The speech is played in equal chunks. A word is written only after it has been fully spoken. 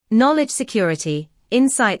Knowledge Security,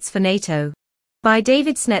 Insights for NATO. By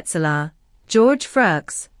David Snetzelaar, George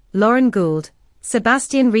Frerks, Lauren Gould,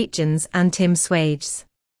 Sebastian Reitjens and Tim Swages.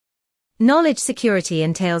 Knowledge security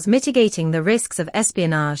entails mitigating the risks of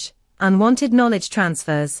espionage, unwanted knowledge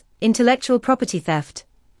transfers, intellectual property theft,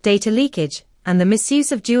 data leakage, and the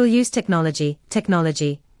misuse of dual-use technology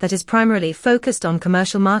that is primarily focused on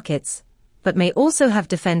commercial markets, but may also have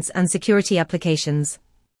defense and security applications.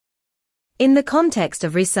 In the context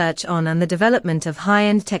of research on and the development of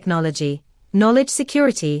high-end technology, knowledge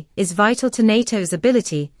security is vital to NATO's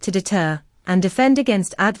ability to deter and defend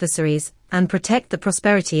against adversaries and protect the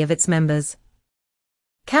prosperity of its members.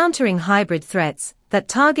 Countering hybrid threats that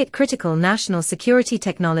target critical national security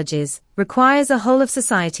technologies requires a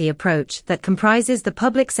whole-of-society approach that comprises the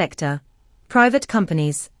public sector, private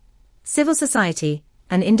companies, civil society,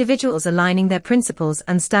 and individuals aligning their principles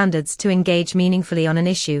and standards to engage meaningfully on an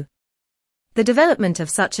issue. The development of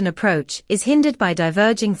such an approach is hindered by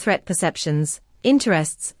diverging threat perceptions,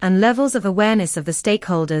 interests, and levels of awareness of the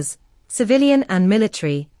stakeholders, civilian and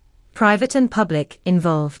military, private and public,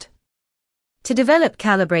 involved. To develop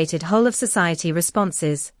calibrated whole-of-society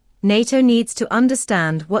responses, NATO needs to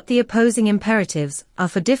understand what the opposing imperatives are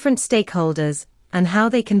for different stakeholders and how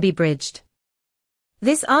they can be bridged.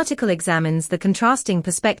 This article examines the contrasting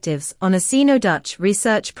perspectives on a Sino-Dutch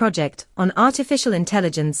research project on artificial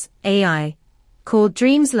intelligence, AI, called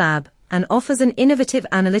Dreams Lab, and offers an innovative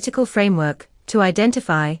analytical framework to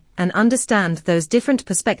identify and understand those different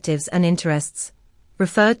perspectives and interests,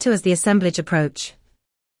 referred to as the assemblage approach.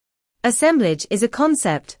 Assemblage is a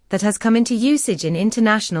concept that has come into usage in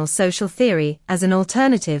international social theory as an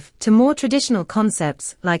alternative to more traditional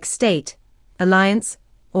concepts like state, alliance,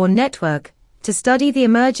 or network, to study the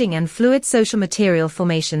emerging and fluid social material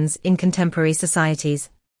formations in contemporary societies.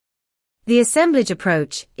 The assemblage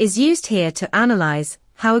approach is used here to analyze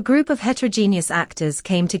how a group of heterogeneous actors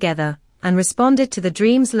came together and responded to the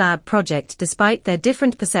Dreams Lab project despite their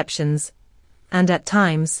different perceptions and, at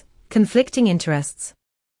times, conflicting interests.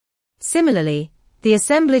 Similarly, the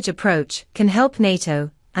assemblage approach can help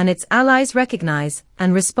NATO and its allies recognize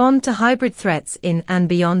and respond to hybrid threats in and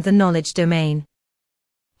beyond the knowledge domain.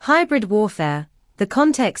 Hybrid warfare, the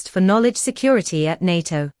context for knowledge security at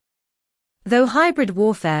NATO. Though hybrid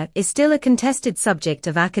warfare is still a contested subject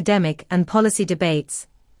of academic and policy debates,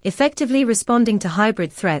 effectively responding to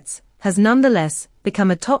hybrid threats has nonetheless become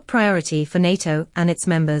a top priority for NATO and its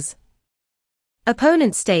members.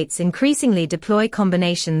 Opponent states increasingly deploy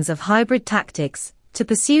combinations of hybrid tactics to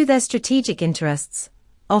pursue their strategic interests,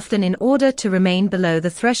 often in order to remain below the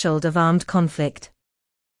threshold of armed conflict.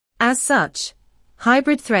 As such,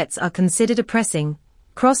 hybrid threats are considered a pressing,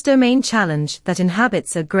 cross-domain challenge that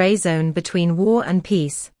inhabits a gray zone between war and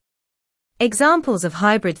peace. Examples of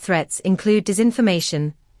hybrid threats include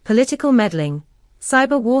disinformation, political meddling,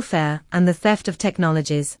 cyber warfare, and the theft of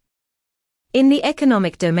technologies. In the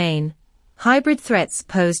economic domain, hybrid threats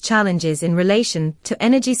pose challenges in relation to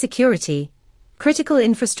energy security, critical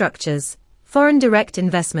infrastructures, foreign direct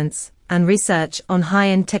investments, and research on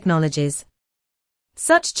high-end technologies.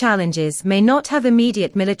 Such challenges may not have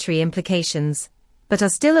immediate military implications, but are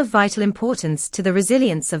still of vital importance to the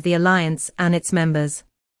resilience of the alliance and its members.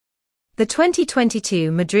 The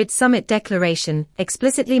 2022 Madrid Summit Declaration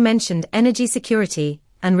explicitly mentioned energy security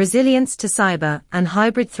and resilience to cyber and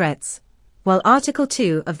hybrid threats, while Article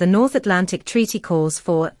 2 of the North Atlantic Treaty calls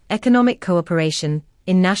for economic cooperation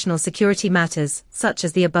in national security matters, such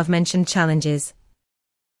as the above-mentioned challenges.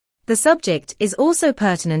 The subject is also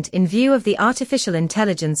pertinent in view of the artificial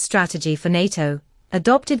intelligence strategy for NATO,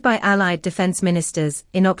 adopted by Allied defense ministers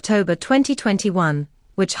in October 2021,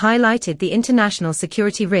 which highlighted the international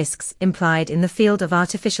security risks implied in the field of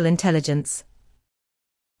artificial intelligence.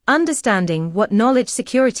 Understanding what knowledge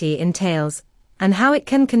security entails and how it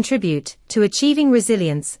can contribute to achieving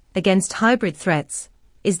resilience against hybrid threats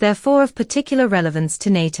is therefore of particular relevance to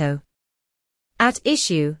NATO. At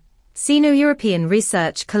issue, Sino-European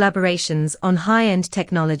research collaborations on high-end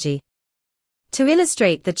technology. To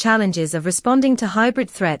illustrate the challenges of responding to hybrid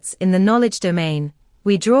threats in the knowledge domain,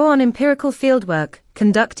 we draw on empirical fieldwork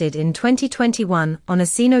conducted in 2021 on a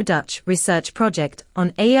Sino-Dutch research project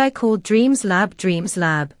on AI called Dreams Lab. Dreams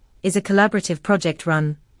Lab is a collaborative project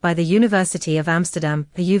run by the University of Amsterdam,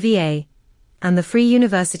 the UvA, and the Free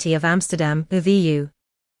University of Amsterdam, the VU.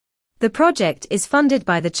 The project is funded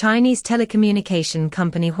by the Chinese telecommunication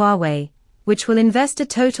company Huawei, which will invest a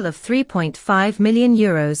total of €3.5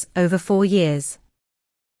 million over 4 years.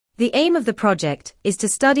 The aim of the project is to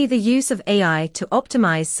study the use of AI to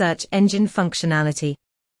optimize search engine functionality.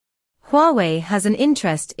 Huawei has an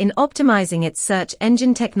interest in optimizing its search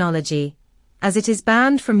engine technology, as it is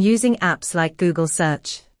banned from using apps like Google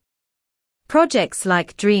Search. Projects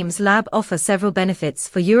like DREAMS Lab offer several benefits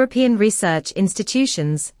for European research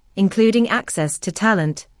institutions, including access to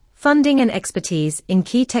talent, funding and expertise in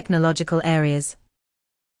key technological areas.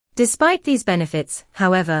 Despite these benefits,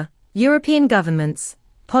 however, European governments,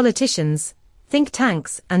 politicians, think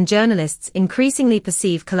tanks and journalists increasingly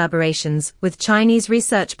perceive collaborations with Chinese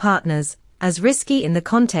research partners as risky in the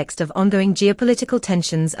context of ongoing geopolitical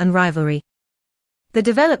tensions and rivalry. The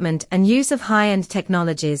development and use of high-end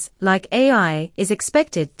technologies like AI is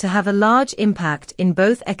expected to have a large impact in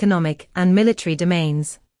both economic and military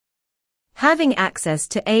domains. Having access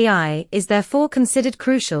to AI is therefore considered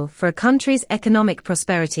crucial for a country's economic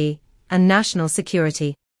prosperity and national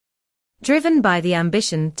security. Driven by the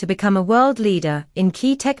ambition to become a world leader in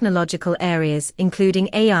key technological areas including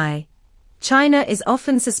AI, China is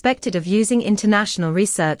often suspected of using international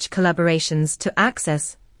research collaborations to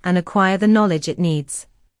access and acquire the knowledge it needs.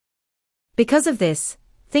 Because of this,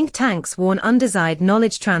 think tanks warn undesired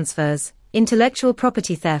knowledge transfers, intellectual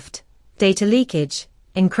property theft, data leakage,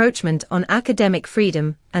 encroachment on academic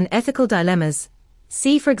freedom, and ethical dilemmas.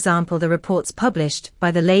 See for example the reports published by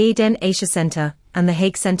the Leiden Asia Center and the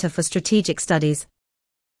Hague Center for Strategic Studies.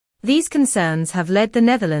 These concerns have led the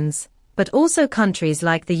Netherlands, but also countries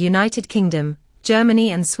like the United Kingdom, Germany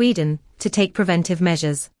and Sweden, to take preventive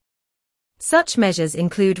measures. Such measures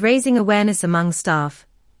include raising awareness among staff,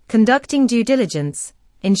 conducting due diligence,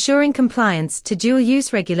 ensuring compliance to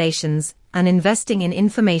dual-use regulations, and investing in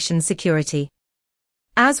information security.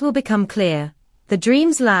 As will become clear, the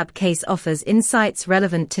DREAMS Lab case offers insights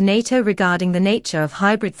relevant to NATO regarding the nature of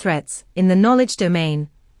hybrid threats in the knowledge domain,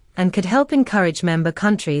 and could help encourage member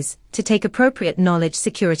countries to take appropriate knowledge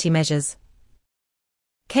security measures.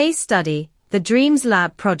 Case study: the DREAMS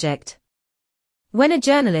Lab project. When a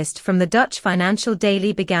journalist from the Dutch Financial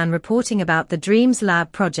Daily began reporting about the DREAMS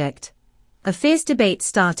Lab project, a fierce debate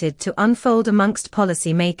started to unfold amongst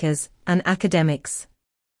policy makers and academics.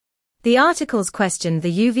 The articles questioned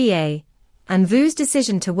the UVA and VU's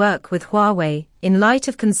decision to work with Huawei in light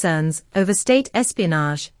of concerns over state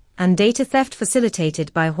espionage and data theft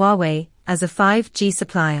facilitated by Huawei as a 5G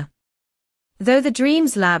supplier. Though the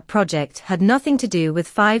DREAMS Lab project had nothing to do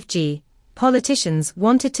with 5G, politicians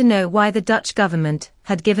wanted to know why the Dutch government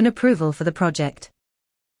had given approval for the project.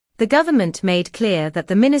 The government made clear that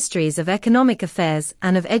the Ministries of Economic Affairs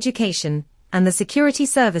and of Education and the security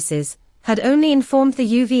services had only informed the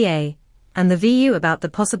UVA and the VU about the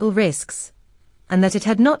possible risks, and that it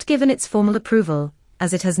had not given its formal approval,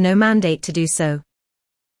 as it has no mandate to do so.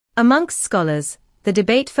 Amongst scholars, the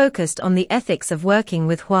debate focused on the ethics of working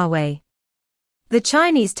with Huawei. The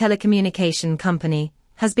Chinese telecommunication company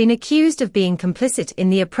has been accused of being complicit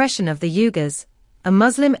in the oppression of the Uyghurs, a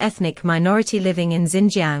Muslim ethnic minority living in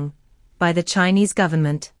Xinjiang, by the Chinese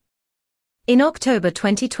government. In October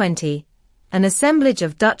 2020, an assemblage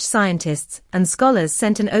of Dutch scientists and scholars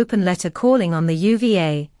sent an open letter calling on the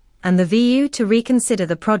UVA and the VU to reconsider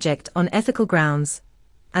the project on ethical grounds,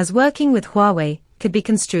 as working with Huawei could be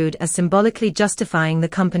construed as symbolically justifying the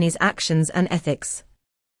company's actions and ethics.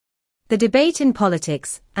 The debate in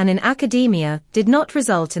politics and in academia did not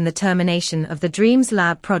result in the termination of the DREAMS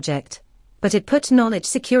Lab project, but it put knowledge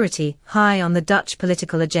security high on the Dutch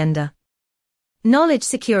political agenda. Knowledge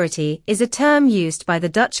security is a term used by the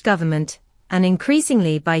Dutch government, and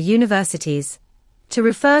increasingly by universities, to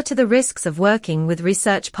refer to the risks of working with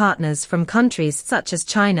research partners from countries such as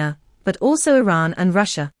China, but also Iran and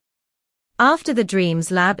Russia. After the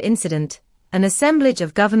DREAMS Lab incident, an assemblage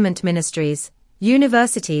of government ministries,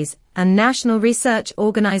 universities, and national research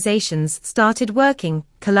organizations started working,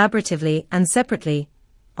 collaboratively and separately,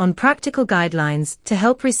 on practical guidelines to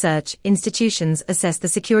help research institutions assess the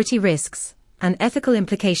security risks and ethical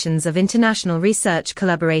implications of international research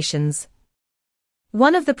collaborations.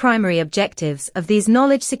 One of the primary objectives of these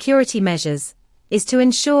knowledge security measures is to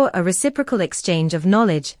ensure a reciprocal exchange of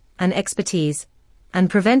knowledge and expertise, and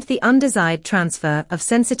prevent the undesired transfer of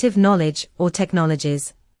sensitive knowledge or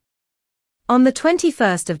technologies. On the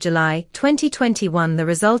 21st of July 2021, the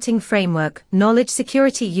resulting framework, Knowledge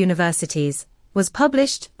Security Universities, was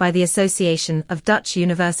published by the Association of Dutch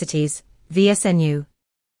Universities, VSNU.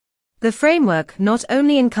 The framework not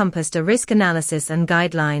only encompassed a risk analysis and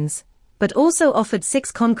guidelines, but also offered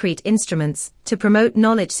 6 concrete instruments to promote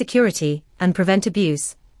knowledge security and prevent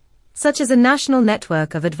abuse, such as a national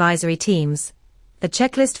network of advisory teams, a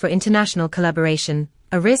checklist for international collaboration,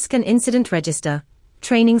 a risk and incident register,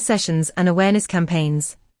 training sessions and awareness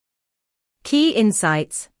campaigns. Key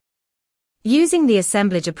insights. Using the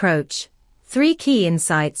assemblage approach, 3 key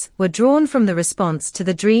insights were drawn from the response to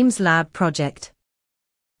the DREAMS Lab project.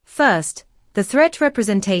 First, The threat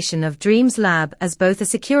representation of DREAMS Lab as both a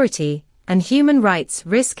security and human rights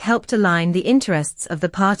risk helped align the interests of the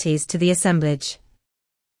parties to the assemblage.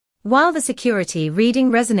 While the security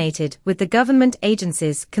reading resonated with the government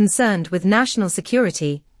agencies concerned with national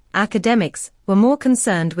security, academics were more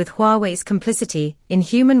concerned with Huawei's complicity in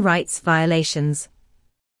human rights violations.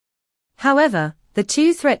 However, the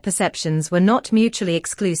two threat perceptions were not mutually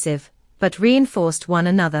exclusive, but reinforced one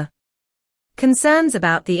another. Concerns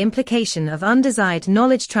about the implication of undesired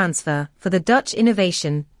knowledge transfer for the Dutch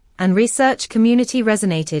innovation and research community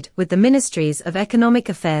resonated with the Ministries of Economic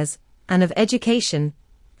Affairs and of Education,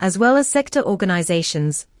 as well as sector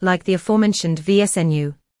organizations like the aforementioned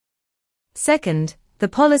VSNU. Second, the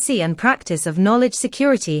policy and practice of knowledge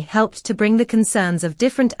security helped to bring the concerns of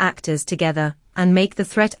different actors together and make the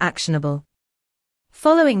threat actionable.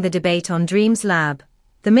 Following the debate on DREAMS Lab,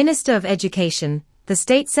 the Minister of Education, the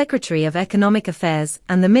State Secretary of Economic Affairs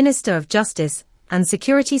and the Minister of Justice and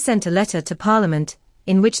Security sent a letter to Parliament,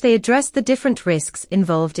 in which they addressed the different risks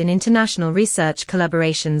involved in international research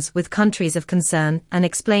collaborations with countries of concern and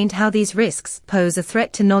explained how these risks pose a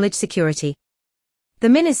threat to knowledge security. The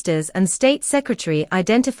Ministers and State Secretary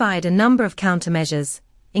identified a number of countermeasures,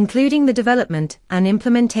 including the development and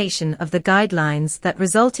implementation of the guidelines that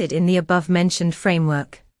resulted in the above-mentioned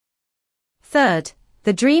framework. Third,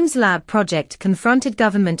 the DREAMS Lab project confronted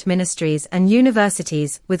government ministries and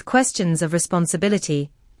universities with questions of responsibility,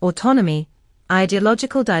 autonomy,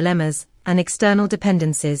 ideological dilemmas, and external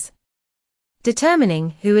dependencies.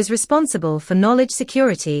 Determining who is responsible for knowledge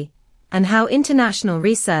security and how international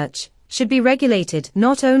research should be regulated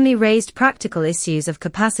not only raised practical issues of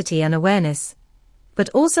capacity and awareness, but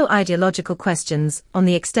also ideological questions on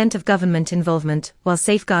the extent of government involvement while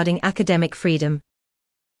safeguarding academic freedom.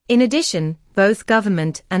 In addition, both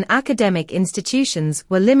government and academic institutions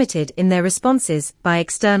were limited in their responses by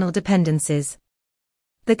external dependencies.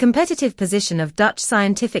 The competitive position of Dutch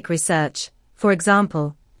scientific research, for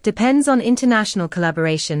example, depends on international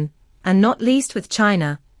collaboration, and not least with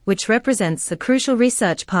China, which represents a crucial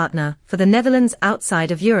research partner for the Netherlands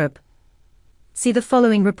outside of Europe. See the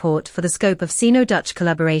following report for the scope of Sino-Dutch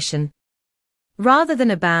collaboration. Rather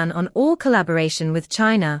than a ban on all collaboration with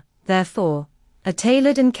China, therefore, a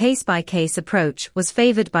tailored and case-by-case approach was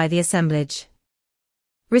favored by the assemblage.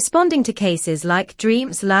 Responding to cases like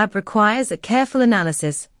DREAMS Lab requires a careful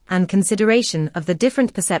analysis and consideration of the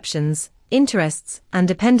different perceptions, interests, and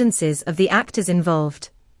dependencies of the actors involved,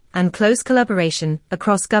 and close collaboration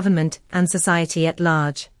across government and society at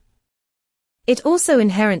large. It also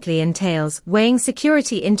inherently entails weighing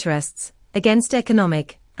security interests against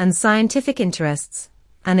economic and scientific interests,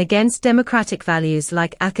 and against democratic values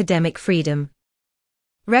like academic freedom.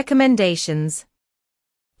 Recommendations.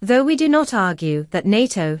 Though we do not argue that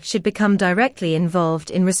NATO should become directly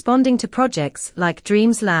involved in responding to projects like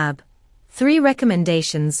DREAMS Lab, 3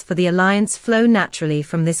 recommendations for the alliance flow naturally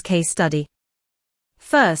from this case study.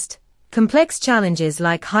 First, complex challenges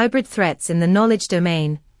like hybrid threats in the knowledge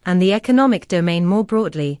domain and the economic domain more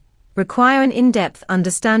broadly require an in-depth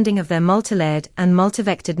understanding of their multilayered and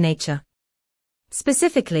multivectored nature.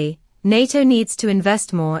 Specifically, NATO needs to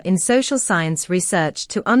invest more in social science research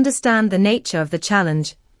to understand the nature of the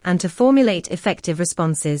challenge and to formulate effective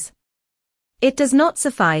responses. It does not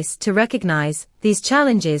suffice to recognize these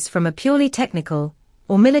challenges from a purely technical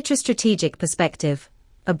or military strategic perspective.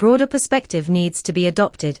 A broader perspective needs to be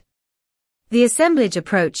adopted. The assemblage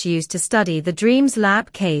approach used to study the DREAMS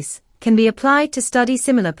Lab case can be applied to study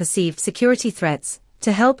similar perceived security threats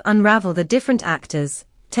to help unravel the different actors,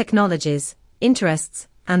 technologies, interests,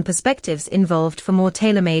 and perspectives involved for more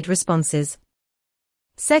tailor-made responses.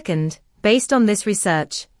 Second, based on this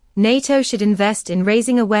research, NATO should invest in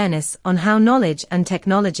raising awareness on how knowledge and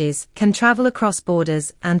technologies can travel across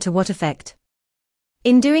borders and to what effect.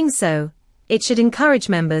 In doing so, it should encourage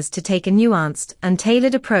members to take a nuanced and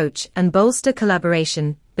tailored approach and bolster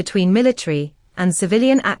collaboration between military and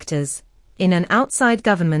civilian actors in and outside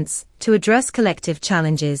governments to address collective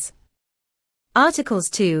challenges. Articles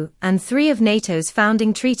 2 and 3 of NATO's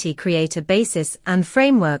founding treaty create a basis and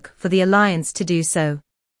framework for the alliance to do so.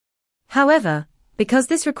 However, because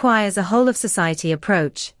this requires a whole-of-society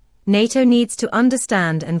approach, NATO needs to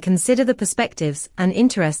understand and consider the perspectives and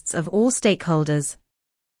interests of all stakeholders.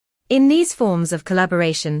 In these forms of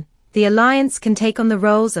collaboration, the alliance can take on the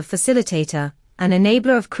roles of facilitator and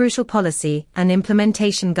enabler of crucial policy and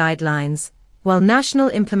implementation guidelines, while national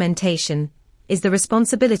implementation is the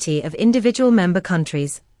responsibility of individual member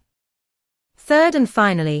countries. Third and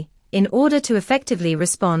finally, in order to effectively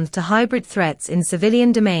respond to hybrid threats in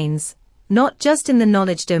civilian domains, not just in the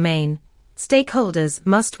knowledge domain, stakeholders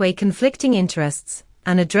must weigh conflicting interests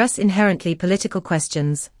and address inherently political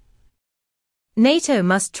questions. NATO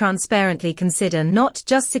must transparently consider not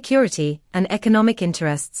just security and economic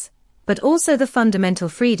interests, but also the fundamental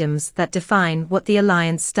freedoms that define what the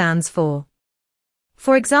alliance stands for.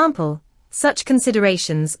 For example, such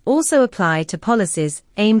considerations also apply to policies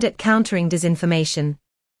aimed at countering disinformation.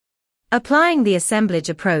 Applying the assemblage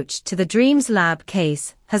approach to the Dreams Lab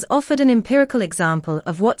case has offered an empirical example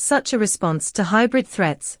of what such a response to hybrid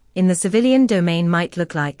threats in the civilian domain might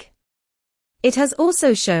look like. It has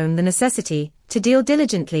also shown the necessity to deal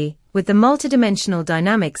diligently with the multidimensional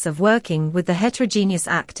dynamics of working with the heterogeneous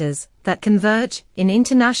actors that converge in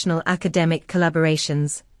international academic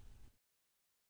collaborations.